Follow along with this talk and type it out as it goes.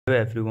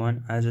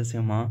Everyone, आज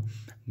चाहिँ म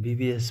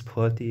BBS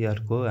 4th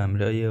इयरको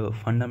हाम्रो यो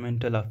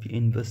फन्डामेन्टल अफ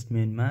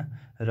इन्भेस्टमेन्टमा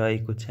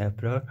रहेको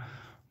च्याप्टर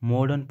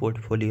मोडर्न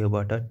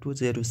पोर्टफोलियोबाट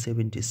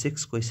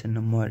 2076 क्वेसन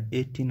नम्बर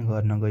 18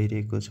 गर्न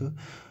गइरहेको छु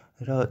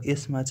र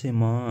यसमा चाहिँ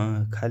म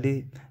खालि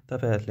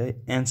तपाईहरुलाई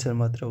एन्सर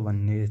मात्र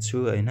भन्ने छु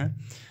हैन।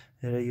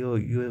 र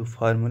यो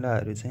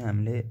फर्मुलाहरु चाहिँ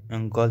हामीले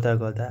गर्दा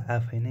गर्दा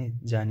आफै नै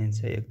जानिन्छ।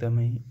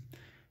 एकदमै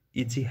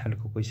इजी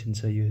खालको क्वेसन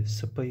छ, यो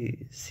सबै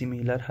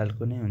सिमिलर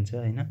खालको नै हुन्छ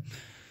हैन।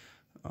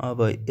 अब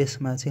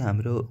यसमा चाहिँ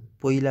हाम्रो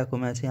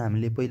पहिलाकोमा चाहिँ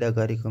हामीले पहिला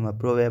गरेकोमा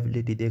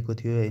प्रोबेबिलिटी दिएको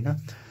थियो हैन।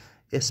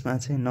 यसमा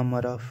चाहिँ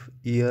नम्बर अफ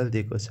इयर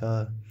दिएको छ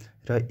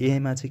र ए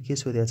मा चाहिँ के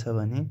सोधेको छ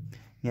भने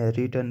यहाँ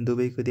रिटर्न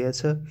दुबैको दिएको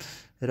छ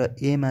र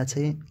ए मा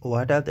चाहिँ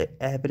what are the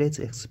average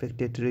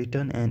expected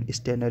return and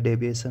standard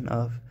deviation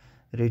of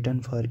return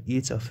for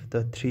each of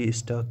the 3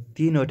 stock,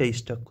 तीनवटा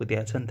स्टकको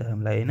दिएको छ नि त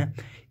हामीलाई हैन।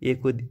 ए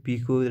को, बी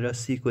को र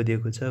सी को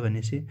दिएको छ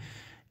भनेपछि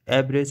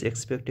एभरेज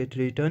एक्सपेक्टेड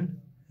रिटर्न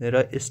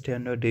र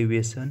स्ट्यान्डर्ड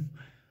डेभिएसन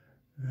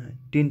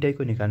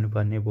तीनटैको निकाल्नु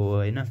पर्ने भयो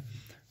हैन।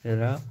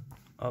 र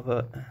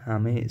अब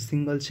हामी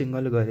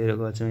सिंगल गरेर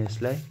गर्छौं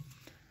यसलाई।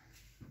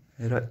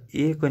 र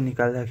ए को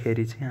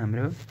निकाल्दाखेरि चाहिँ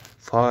हाम्रो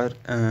फर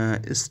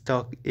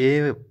स्टक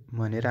ए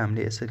भनेर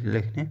हामीले यसरी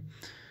लेख्ने,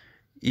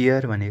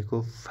 इयर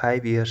भनेको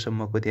 5 इयर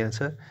सम्मको दिएको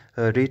छ,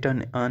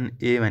 रिटर्न अन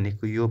ए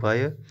भनेको यो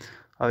भयो।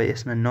 अब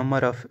यसमा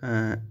number of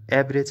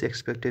average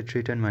expected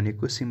return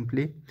भनेको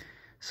simply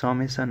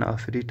summation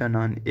of return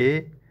on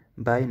A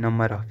by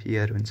number of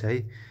year हुन्छ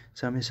है।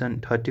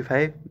 समेसन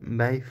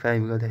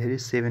 35/5 गर्दाखेरि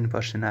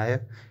 7% आयो।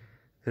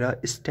 र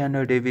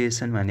स्ट्यान्डर्ड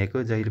डेभिएसन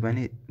भनेको जहिले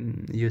पनि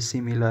यो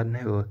सिमिलर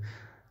नै हो,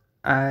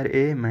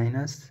 RA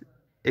minus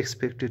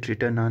expected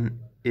return on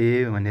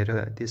ए भनेर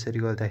त्यसरी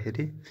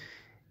गर्दाखेरि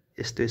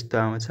यस्तो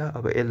आउँछ।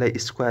 अब यसलाई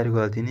स्क्वायर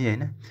गरिदिने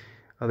हैन।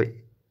 अब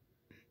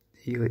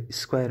यो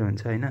स्क्वायर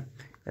हुन्छ हैन,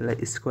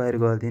 यसलाई स्क्वायर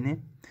गरिदिने।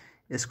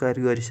 स्क्वायर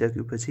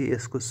गरिसकेपछि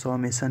यसको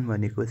समेसन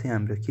भनेको चाहिँ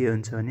हाम्रो के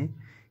हुन्छ भने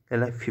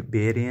यसलाई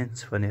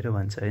भेरिएन्स भनेर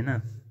भन्छ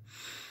हैन।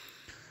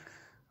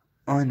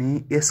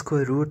 अनि यसको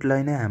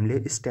रुटलाई नै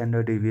हामीले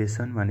स्ट्यान्डर्ड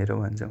डेभिएसन भनेर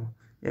भन्छौं।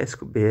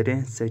 यसको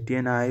भेरिएन्स चाहिँ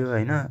 10 आयो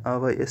हैन।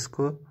 अब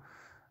यसको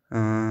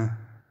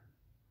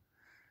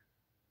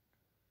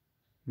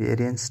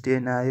भेरिएन्स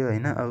 10 आयो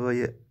हैन। अब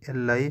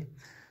यसलाई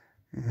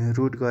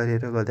रुट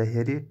गरेर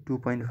गर्दाखेरि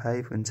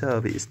 2.5 हुन्छ।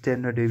 अब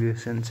स्ट्यान्डर्ड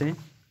डेभिएसन चाहिँ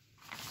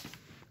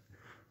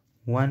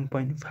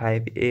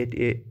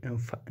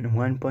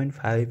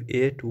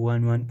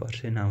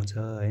 1.5811% आउँछ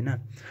हैन।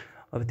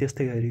 अब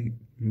त्यस्तै गरी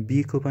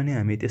बी को पनि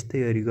हामी त्यस्तै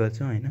गरी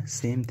गर्छौं हैन,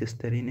 सेम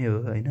त्यस्तरी नै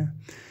हो हैन।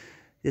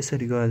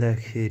 यसरी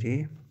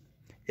गर्दाखेरि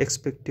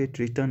एक्सपेक्टेड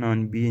रिटर्न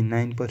अन बी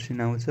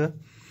 9% आउँछ।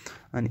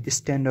 अनि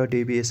स्ट्यान्डर्ड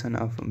डेभिएसन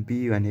अफ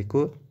बी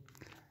भनेको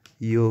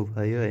यो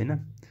भयो हैन,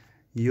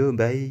 यो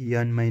बाइ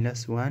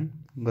n-1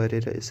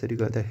 गरेर यसरी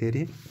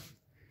गर्दाखेरि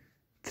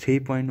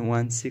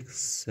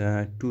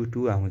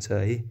 3.1622 आउँछ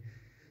है।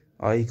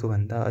 अहिको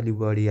भन्दा अलि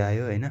बढी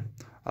आयो हैन।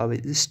 अब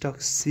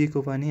स्टक सी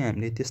को पनि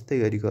हामीले त्यस्तै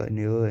गरी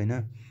गर्ने हो हैन।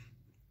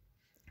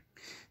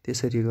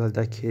 त्यसरी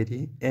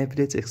गर्दाखेरि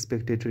एभरेज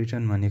एक्सपेक्टेड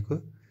रिटर्न भनेको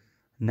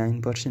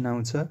 9%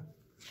 आउँछ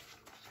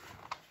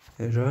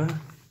र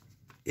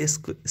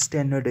यसको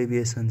स्ट्यान्डर्ड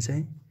डेभिएसन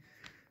चाहिँ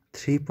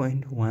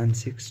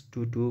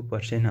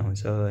 3.1622%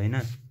 आउँछ हैन।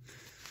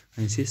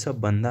 अनि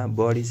सबभन्दा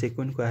बढी चाहिँ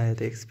कुनको आयो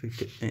त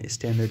एक्सपेक्टेड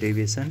स्ट्यान्डर्ड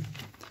डेभिएसन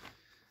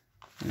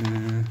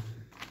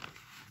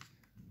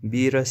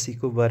बी र सी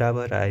को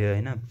बराबर आयो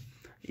हैन।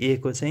 ए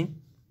को चाहिँ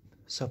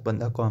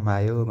सबभन्दा कम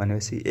आयो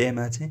भनेपछि ए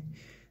मा चाहिँ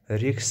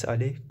रिस्क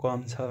अलि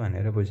कम छ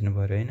भनेर बुझ्नु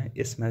पर्यो हैन।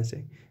 यसमा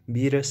चाहिँ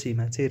बी र सी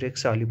मा चाहिँ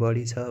रिस्क अलि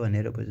बढी छ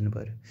भनेर बुझ्नु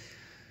पर्यो।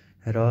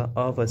 र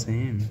अब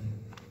चाहिँ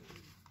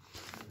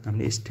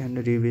हामीले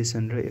स्ट्यान्डर्ड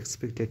डेभिएसन र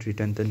एक्सपेक्टेड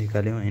रिटर्न त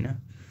निकाल्यौं हैन।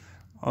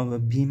 अब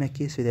बी मा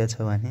के सोधेको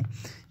छ भने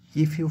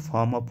if you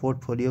form a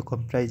portfolio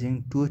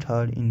कम्प्राइजिङ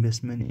 2/3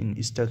 investment in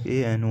stock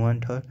A and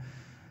 1/3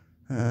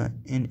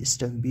 in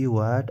stock be,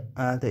 what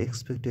are the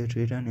expected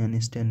return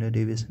and standard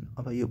deviation.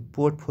 अब यो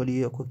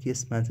पोर्टफोलियोको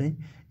केसमा चाहिँ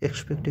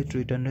एक्सपेक्टेड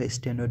रिटर्न र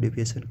स्ट्यान्डर्ड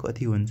डेभिएसन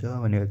कति हुन्छ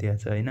भनेर दिएको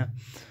छ हैन।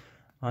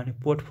 अनि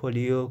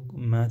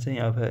पोर्टफोलियोमा चाहिँ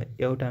अब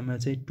एउटामा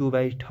चाहिँ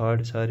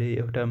 2/3 छ अरे,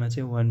 एउटामा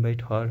चाहिँ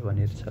 1/3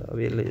 भनेर छ। अब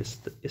यसलाई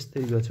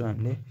यस्तै गर्छौं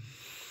हामीले।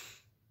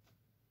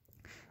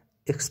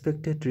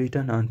 Expected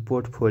return on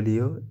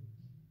portfolio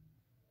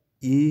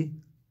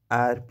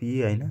ERP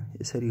हैन।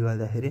 यसरी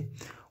गर्दाखेरि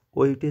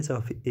वेटेज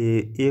अफ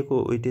ए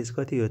को वेटेज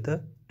कति हो त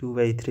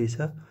 2/3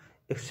 छ।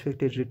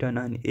 एक्सपेक्टेड रिटर्न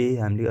अन ए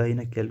हामीले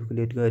अहिले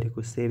क्याल्कुलेट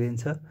गरेको 7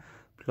 छ,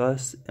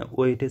 प्लस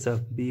वेटेज अफ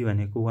बी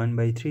भनेको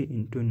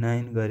 1/3 *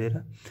 9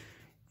 गरेर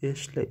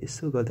यसलाई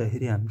यसो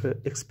गर्दाखेरि हाम्रो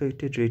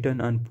एक्सपेक्टेड रिटर्न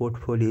अन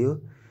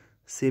पोर्टफोलियो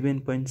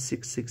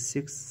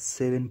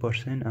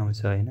 7.6667%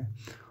 आउँछ हैन।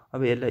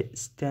 अब यसलाई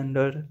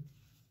स्ट्यान्डर्ड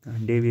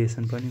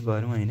डेभिएसन पनि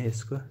गरौँ हैन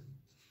यसको।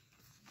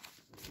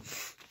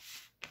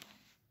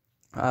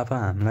 अब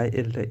हामीलाई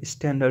यसलाई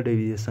स्ट्यान्डर्ड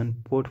डेभिएसन,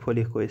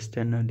 पोर्टफोलियोको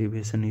स्ट्यान्डर्ड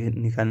डेभिएसन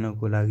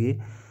निकाल्नको लागि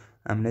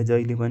हामीले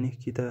जहिले पनि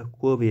कि त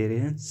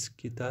कोभेरिएन्स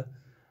कि त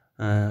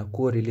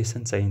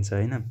कोरिलेसन चाहिन्छ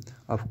हैन।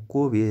 अब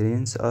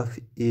कोभेरिएन्स अफ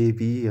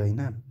एबी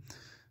हैन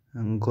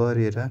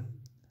गरेर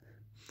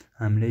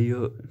हामीले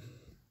यो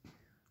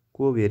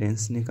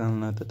कोभेरिएन्स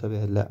निकाल्न त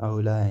तपाईहरुलाई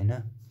आउला हैन।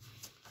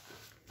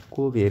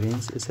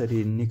 कोभेरिएन्स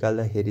यसरी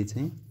निकाल्दाखेरि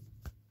चाहिँ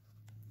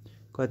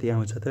कति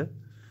आउँछ त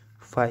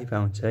 5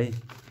 आउँछ है।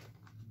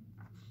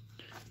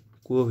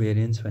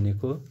 कोभेरिएन्स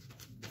भनेको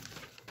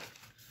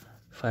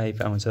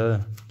 5 आउँछ।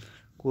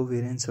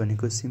 कोभेरिएन्स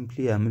भनेको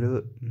सिम्पली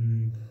हाम्रो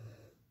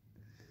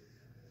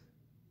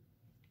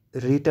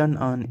return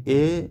on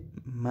A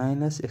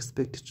minus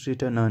expected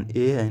return on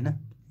ए हैन,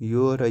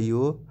 यो र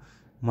यो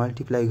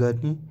मल्टिप्लाई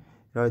गर्ने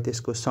र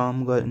त्यसको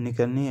सम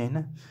निकाल्ने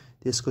हैन,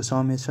 त्यसको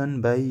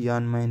समेसन बाइ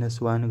n -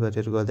 1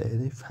 गरेर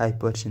गर्दाखेरि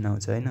 5%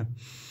 आउँछ हैन।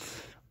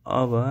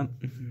 अब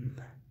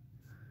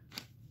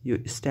यो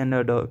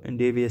स्ट्यान्डर्ड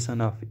डेभिएसन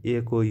अफ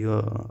ए को यो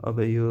अब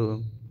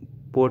यो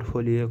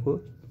पोर्टफोलियोको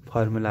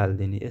फर्मुला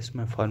हाल्दिने।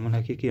 यसमा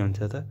फर्मुला के हुन्छ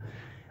त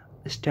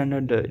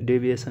स्ट्यान्डर्ड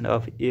डेभिएसन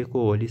अफ ए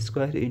को whole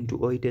square into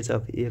weightage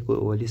of ए को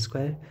होल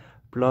स्क्वायर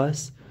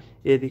प्लस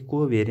यदि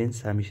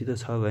कोभेरिएन्स हामीसित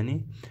छ भने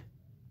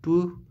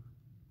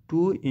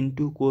 2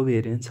 into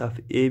कोभेरिएन्स of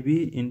AB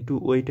into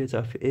weightage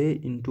of a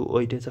into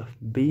weightage of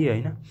be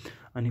हैन,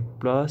 अनि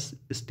plus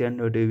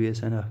standard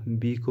deviation of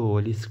be को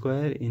whole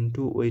square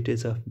into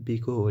weightage of be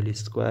को whole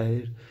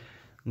square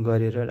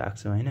गरेर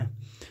राख्छौँ हैन।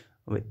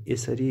 अब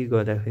यसरी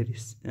गर्दाखेरि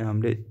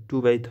हामीले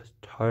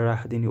 2/3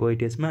 राखिदिने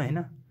वेटेजमा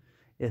हैन,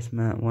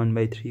 यसमा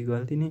 1/3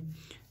 गरिदिने।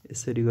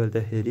 यसरी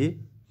गर्दाखेरि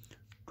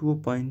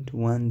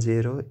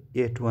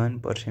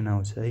 2.1081%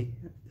 आउँछ है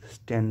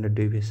स्ट्यान्डर्ड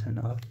डेभिएसन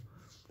अफ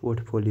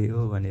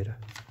पोर्टफोलियो भनेर।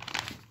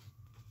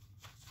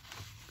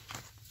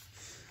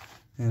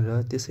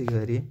 र त्यसै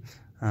गरी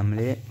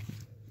हामीले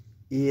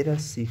ए र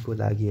सी को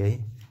लागि है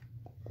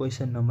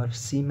क्वेशन नम्बर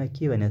सी मा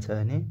के भनेको छ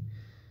भने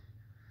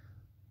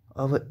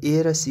अब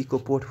ए र सी को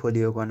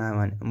पोर्टफोलियो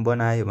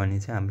बनायो भने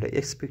चाहिँ हाम्रो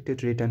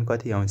एक्सपेक्टेड रिटर्न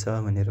कति आउँछ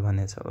भनेर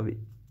भनेको छ। अब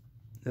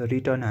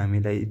रिटर्न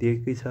हामीलाई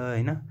दिएकै छ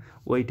हैन,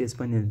 वेटेज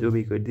पनि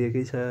दुबैको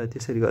दिएकै छ।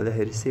 त्यसरी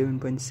गर्दाखेरि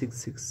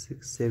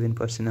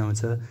 7.6667%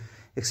 आउँछ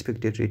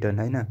एक्सपेक्टेड रिटर्न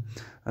हैन।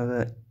 अब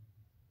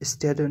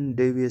standard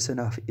deviation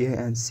of A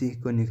and C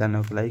को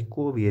निकाल्नको लागि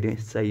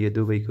कोभेरिएन्स चाहियो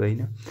दुबैको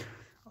हैन।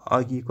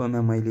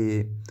 अघिकोमा मैले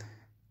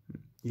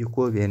यो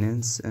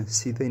कोभेरिएन्स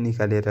सिधै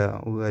निकालेर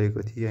उ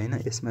गरेको थिएँ हैन।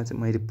 यसमा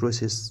चाहिँ मैले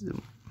प्रोसेस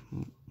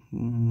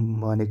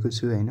भनेको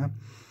छु हैन।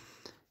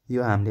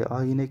 यो हामीले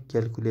अघि नै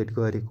क्याल्कुलेट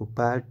गरेको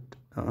पार्ट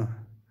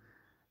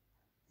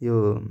यो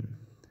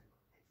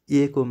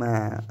ए को मा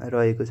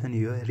रहेको छ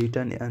नि, यो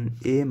return on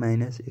A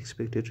minus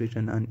expected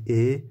return on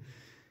ए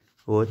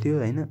हो त्यो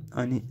हैन।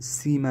 अनि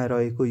सी मा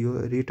रहेको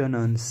यो return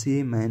on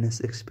C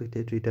minus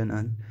expected return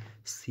on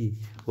C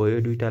हो।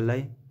 यो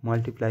दुईटालाई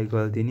मल्टिप्लाई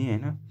गरिदिने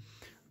हैन,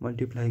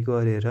 मल्टिप्लाई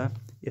गरेर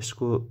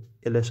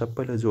यसलाई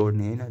सबैलाई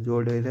जोड्ने हैन,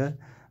 जोडेर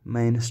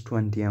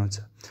 -20 आउँछ।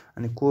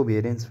 अनि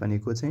कोभेरिएन्स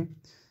भनेको चाहिँ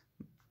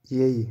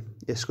यही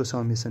यसको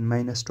समेसन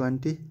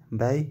 -20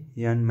 बाइ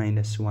n -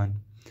 1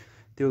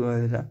 त्यो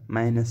गरेर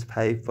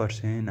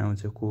 -5%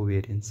 आउँछ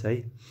कोभेरिएन्स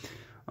है।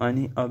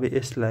 अनि अब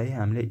यसलाई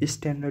हामीले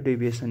स्ट्यान्डर्ड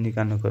डेभिएसन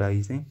निकाल्नको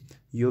लागि चाहिँ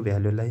यो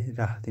भ्यालुलाई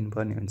राखिदिनु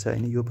पर्ने हुन्छ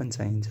हैन, यो पनि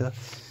चाहिन्छ।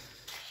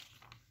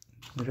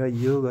 र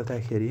यो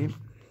गर्दाखेरि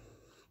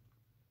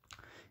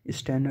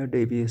स्ट्यान्डर्ड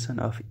डेभिएसन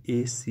अफ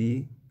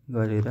एसी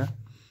गरेर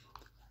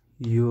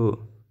यो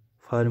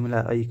फर्मुला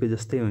अहिलेको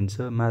जस्तै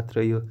हुन्छ,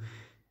 मात्र यो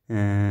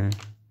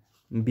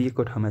बी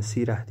को ठाउँमा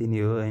सी राखिदिने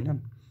हो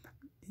हैन।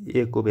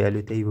 ए को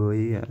भ्यालु त्यही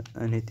भयो।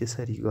 अनि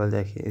त्यसरी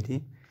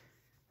गर्दाखेरि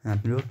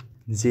हाम्रो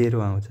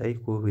 0 आउँछ है,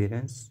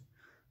 कोभेरिएन्स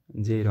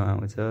 0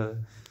 आउँछ।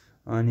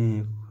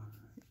 अनि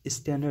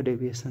स्ट्यान्डर्ड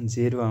डेभिएसन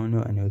 0 आउनु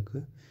भनेको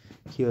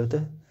के हो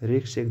त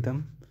रिस्क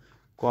एकदम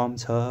कम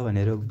छ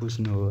भनेर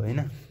बुझ्नु हो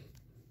हैन।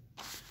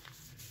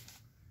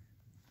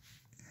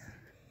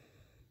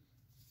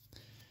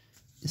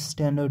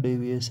 स्ट्यान्डर्ड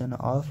डेभिएसन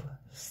अफ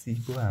सी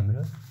को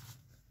हाम्रो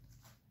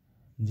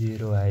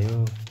 0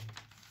 आयो।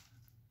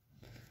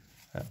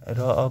 र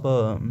अब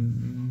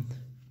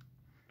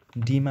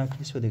डी मा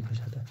के सोधेको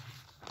छ त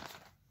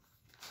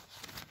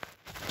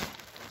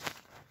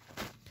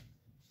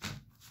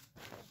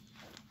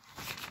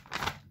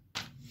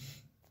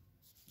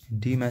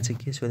डी मा चाहिँ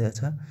के सोधेको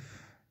छ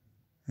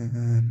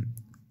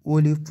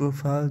will you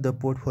profile the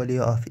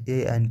portfolio of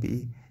A and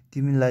be.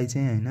 तिमीलाई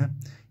चाहिँ हैन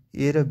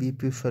ए र बी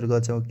प्रिफर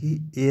गर्छौ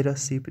कि ए र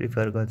सी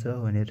प्रिफर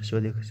गर्छौ भनेर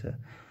सोधेको छ।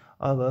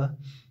 अब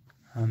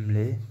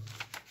हामीले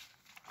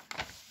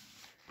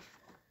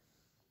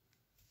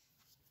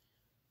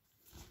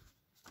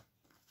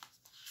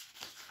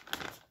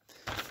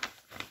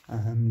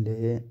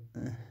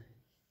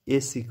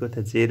एसी को त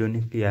 0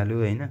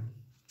 निक्लिहाल्यो हैन।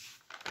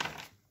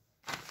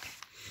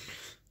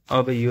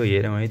 अब यो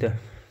हेरौँ है त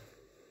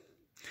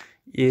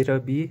ए र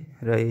बी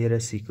र ए र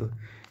सी को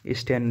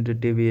स्ट्यान्डर्ड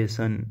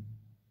डेभिएसन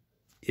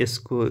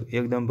यसको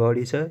एकदम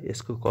बढी छ,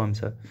 यसको कम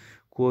छ।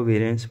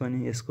 कोभेरिएन्स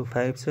पनि यसको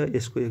 5 छ,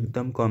 यसको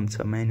एकदम कम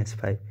छ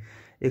 -5।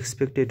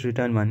 एक्सपेक्टेड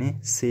रिटर्न भने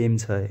सेम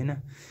छ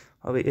हैन।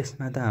 अब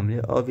यसमा त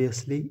हामीले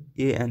अभियसली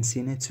ए एन्ड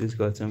सी नै चुज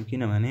गर्छौं,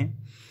 किनभने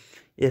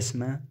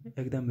यसमा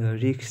एकदम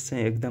रिस्क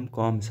चाहिँ एकदम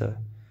कम छ।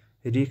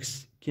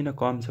 रिस्क किन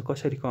कम छ,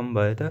 कसरी कम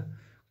भयो त,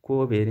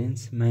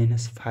 कोभेरियन्स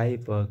 -5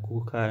 भएको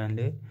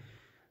कारणले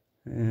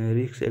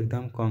रिस्क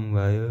एकदम कम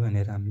भयो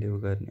भनेर हामीले उ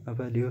गर्ने।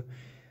 अब यो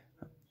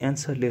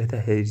एन्सर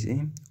लेख्दाखेरि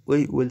चाहिँ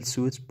we will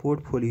choose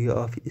portfolio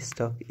of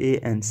stock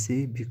A and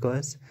C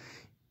because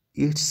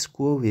it's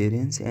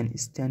कोभेरियन्स and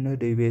standard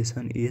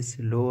deviation is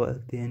lower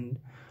than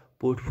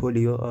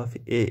portfolio of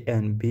A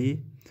and be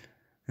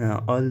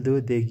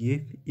although they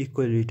give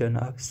equal return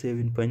of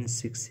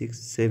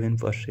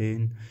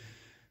 7.667%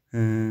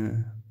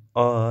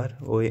 or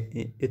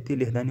यति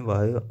लेख्दा नि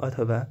भयो,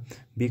 अथवा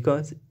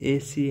because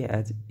AC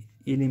has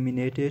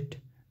eliminated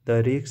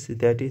the risk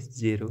that is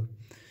 0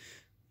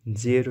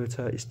 छ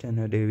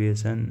standard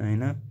deviation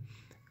हैन,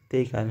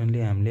 त्यही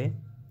कारणले हामीले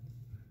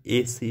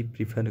AC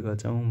प्रिफर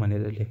गर्छौँ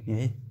भनेर लेख्ने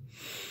है।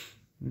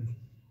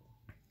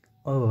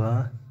 अब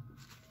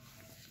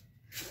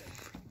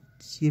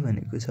के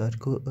भनेको छ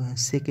अर्को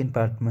सेकेन्ड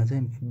पार्टमा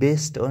चाहिँ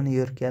based on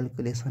your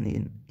calculation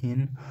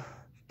in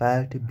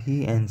part be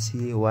and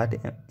C what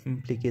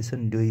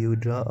implication do you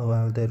draw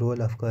about the role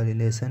of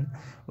correlation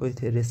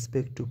with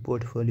respect to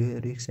portfolio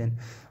risk and.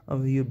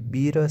 अब यो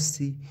बी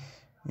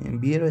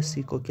र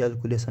सीको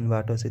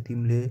क्यालकुलेसनबाट चाहिँ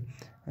तिमीले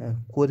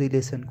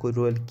कोरिलेसनको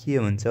रोल के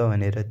हुन्छ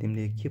भनेर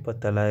तिमीले के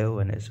पत्ता लगायो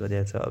भनेर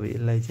सोधेको छ। अब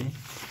यसलाई चाहिँ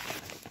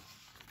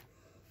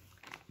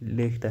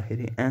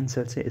लेख्दाखेरि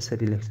एन्सर चाहिँ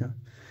यसरी लेख्छ,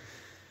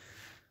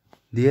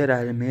 there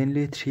are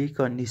mainly 3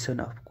 condition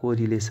of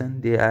correlation,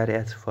 they are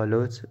as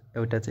follows.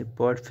 एउटा चाहिँ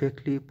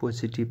पर्फेक्टली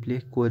पोजिटिभली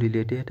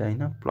कोरिलेटेड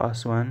हैन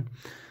 +1,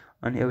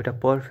 अनि एउटा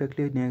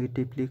पर्फेक्टली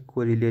नेगेटिभली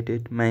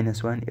कोरिलेटेड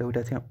 -1,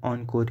 एउटा चाहिँ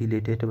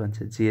अनकोरिलेटेड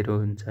भन्छ 0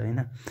 हुन्छ हैन।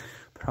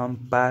 From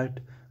part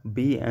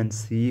be and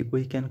C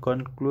we can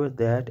conclude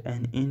that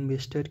an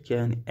investor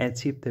can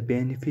achieve the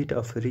benefit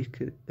of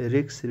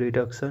risk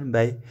reduction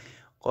by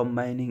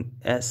combining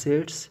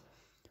assets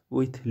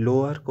with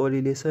lower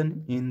correlation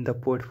in the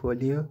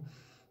portfolio.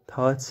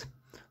 Thus,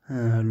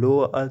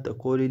 lower the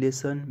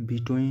correlation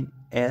between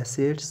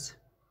assets,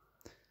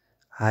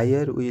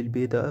 higher will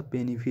be the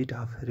benefit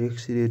of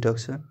risk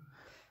reduction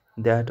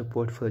that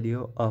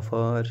portfolio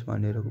offers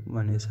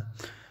भनेछ।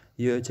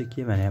 यो चाहिँ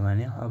के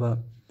भने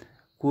अब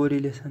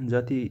correlation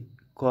जति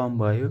कम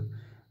भयो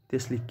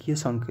त्यसले के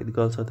सङ्केत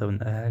गर्छ त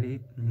भन्दाखेरि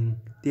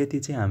त्यति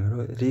चाहिँ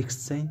हाम्रो रिस्क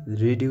चाहिँ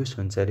रिड्युस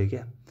हुन्छ अरे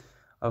क्या।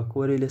 अब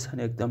कोरिलेसन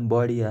एकदम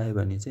बढी आयो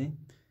भने चाहिँ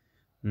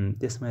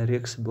त्यसमा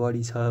रिस्क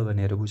बढी छ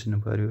भनेर बुझ्नु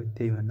पर्यो,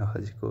 त्यही भन्न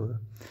खोजेको हो।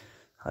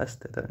 हस्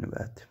त,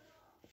 धन्यवाद।